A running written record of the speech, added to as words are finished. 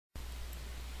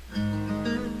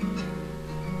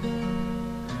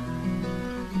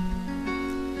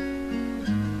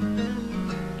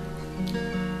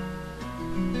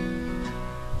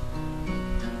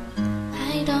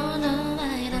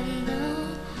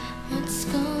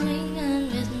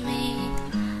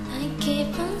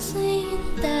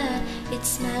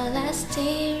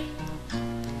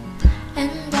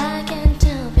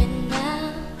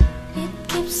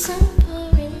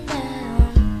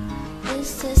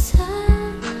is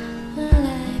how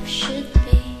life should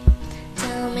be.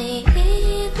 Tell me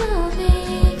it will be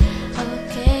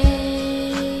okay,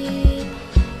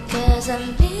 'cause I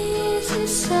miss you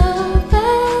so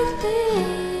badly.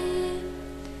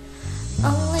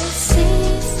 Only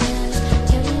seasons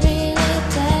can really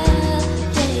tell,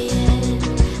 yeah.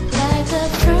 Like the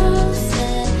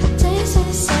frozen days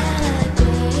inside a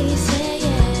glaze,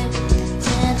 yeah.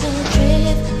 Send me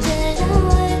drifting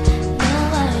away, now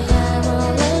I am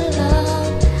all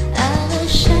alone. I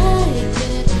wish I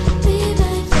could be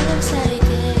by your side,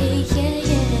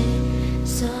 yeah.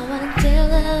 So until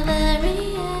the very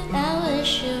end, I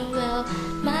wish you well,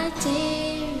 my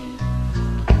dear.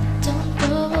 Don't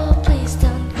go, please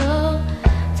don't go,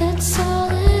 that's all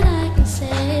that I can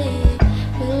say.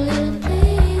 Will you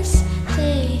please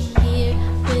stay here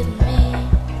with me?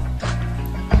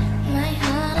 My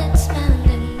heart is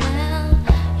pounding now,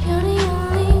 you're the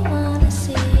only one I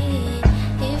see.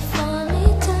 If only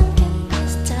time can be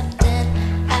stopped, then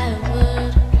I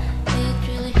would. It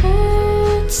really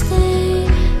hurts day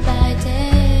by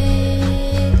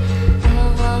day. I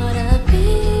wanna be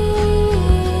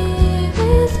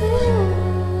with you.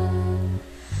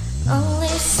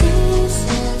 Only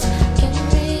seasons can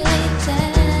really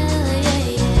tell,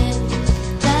 yeah.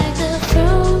 Like the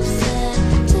frozen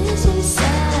days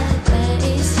inside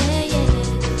place, yeah.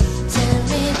 Send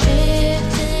me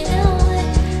drifting away,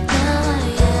 now I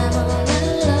am all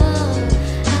alone.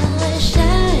 I wish I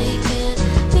could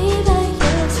be by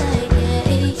your side, yeah.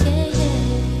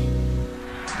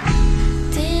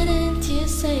 Didn't you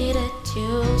say that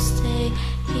you'll stay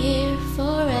here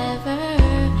forever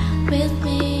with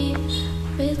me?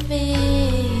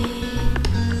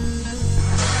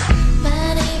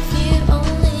 But if you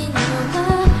only knew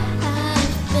what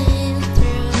I've been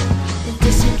through, then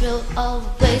this world will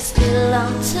always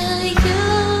belong to you.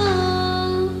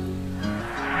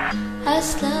 As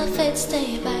love fades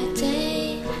day by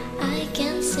day,